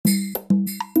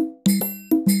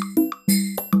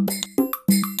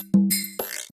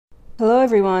Hello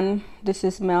everyone, this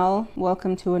is Mel.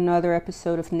 Welcome to another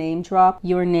episode of Name Drop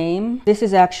Your Name. This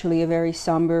is actually a very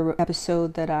somber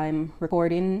episode that I'm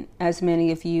recording. As many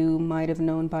of you might have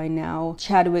known by now,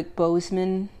 Chadwick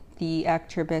Boseman, the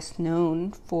actor best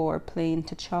known for playing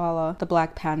T'Challa, the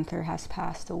Black Panther, has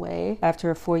passed away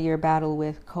after a 4-year battle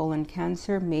with colon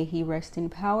cancer. May he rest in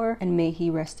power and may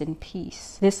he rest in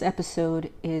peace. This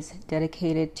episode is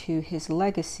dedicated to his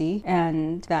legacy,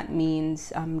 and that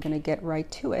means I'm gonna get right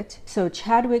to it. So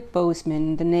Chadwick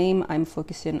Boseman, the name I'm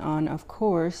focusing on, of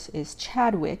course, is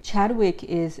Chadwick. Chadwick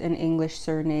is an English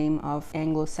surname of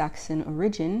Anglo-Saxon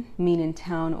origin, meaning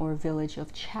town or village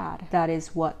of Chad. That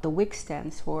is what the Wick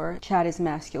stands for. Chad is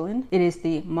masculine. It is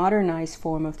the modernized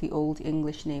form of the Old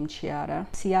English name Chiara.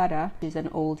 Ciara is an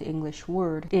Old English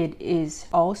word. It is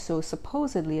also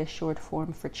supposedly a short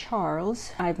form for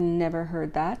Charles. I've never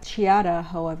heard that. Chiara,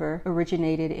 however,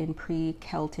 originated in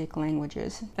pre-Celtic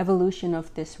languages. Evolution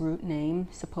of this root name,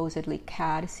 supposedly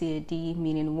Cad, C-A-D,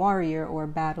 meaning warrior or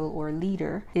battle or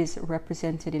leader, is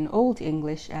represented in Old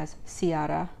English as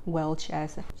Ciara, Welsh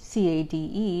as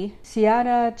C-A-D-E.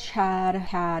 Ciara, Chad,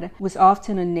 Cad was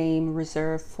often a name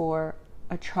reserved for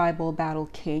a tribal battle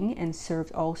king and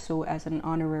served also as an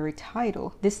honorary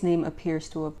title. This name appears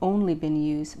to have only been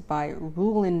used by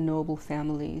ruling noble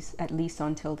families, at least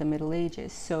until the Middle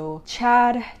Ages. So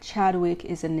Chadwick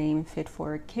is a name fit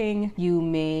for a king. You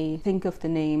may think of the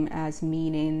name as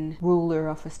meaning ruler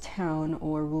of a town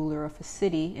or ruler of a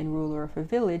city and ruler of a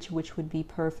village, which would be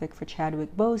perfect for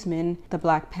Chadwick Boseman, the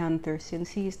Black Panther, since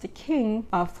he is the king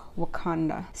of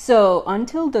Wakanda. So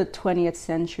until the 20th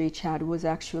century, Chad was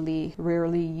actually rarely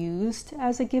used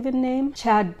as a given name.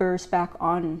 Chad burst back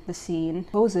on the scene,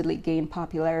 supposedly gained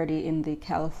popularity in the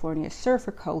California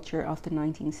surfer culture of the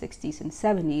 1960s and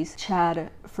 70s. Chad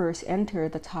first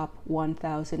entered the top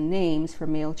 1,000 names for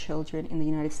male children in the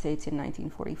United States in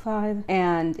 1945,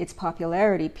 and its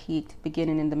popularity peaked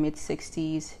beginning in the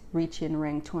mid-60s, reaching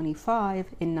rank 25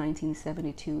 in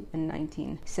 1972 and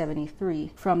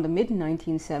 1973. From the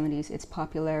mid-1970s, its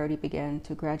popularity began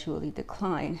to gradually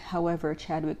decline. However,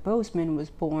 Chadwick Boseman was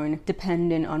born,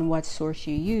 depending on what source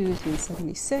you use, in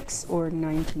 1976 or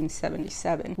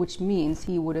 1977, which means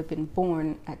he would have been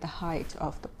born at the height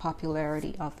of the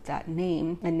popularity of that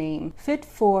name, a name fit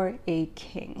for a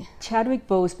king. Chadwick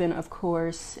Boseman, of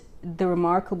course, the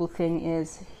remarkable thing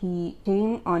is he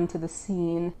came onto the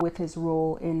scene with his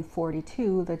role in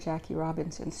 42, the Jackie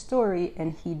Robinson story,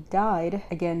 and he died,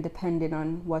 again depending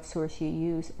on what source you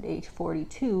use, at age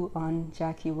 42 on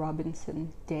Jackie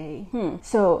Robinson Day.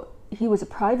 So he was a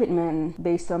private man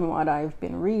based on what I've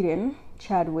been reading.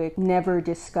 Chadwick never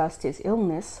discussed his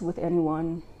illness with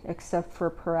anyone except for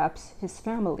perhaps his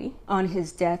family. On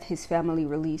his death, his family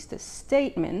released a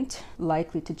statement,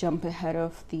 likely to jump ahead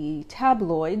of the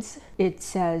tabloids. It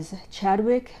says,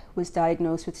 Chadwick was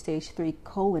diagnosed with stage 3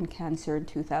 colon cancer in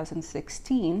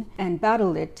 2016 and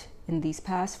battled it in these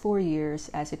past 4 years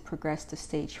as it progressed to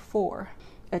stage 4.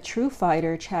 A true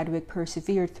fighter, Chadwick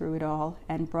persevered through it all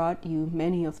and brought you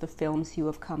many of the films you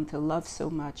have come to love so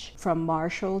much. From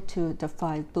Marshall to The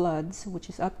Five Bloods, which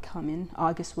is upcoming,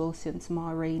 August Wilson's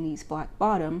Ma Rainey's Black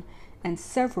Bottom, and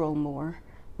several more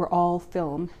were all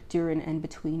filmed during and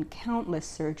between countless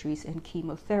surgeries and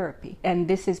chemotherapy. And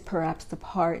this is perhaps the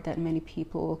part that many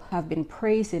people have been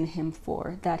praising him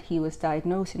for, that he was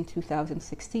diagnosed in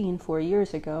 2016, 4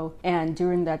 years ago, and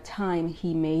during that time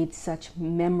he made such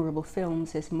memorable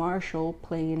films as Marshall,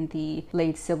 playing the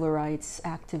late civil rights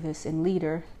activist and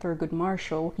leader Thurgood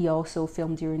Marshall. He also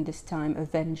filmed during this time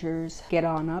Avengers, Get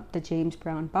On Up, the James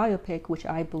Brown biopic, which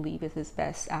I believe is his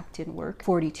best acting work,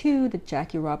 42, the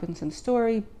Jackie Robinson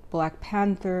story, Black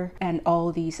Panther, and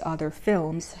all these other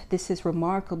films. This is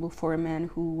remarkable for a man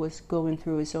who was going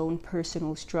through his own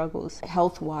personal struggles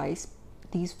health-wise.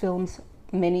 These films,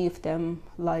 many of them,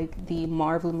 like the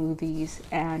Marvel movies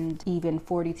and even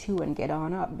 42 and Get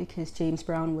On Up, because James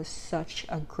Brown was such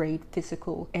a great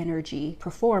physical energy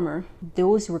performer,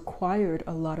 those required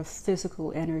a lot of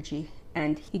physical energy.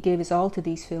 And he gave his all to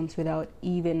these films without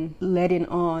even letting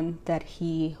on that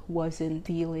he wasn't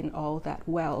feeling all that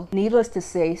well. Needless to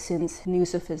say, since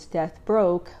news of his death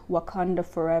broke, Wakanda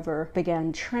Forever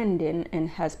began trending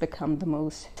and has become the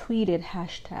most tweeted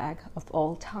hashtag of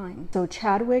all time. So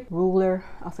Chadwick, ruler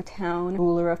of a town,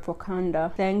 ruler of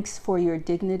Wakanda, thanks for your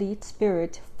dignity,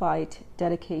 spirit, fight,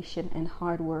 dedication, and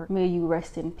hard work. May you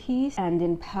rest in peace and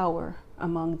in power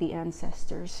among the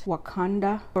ancestors.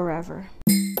 Wakanda Forever.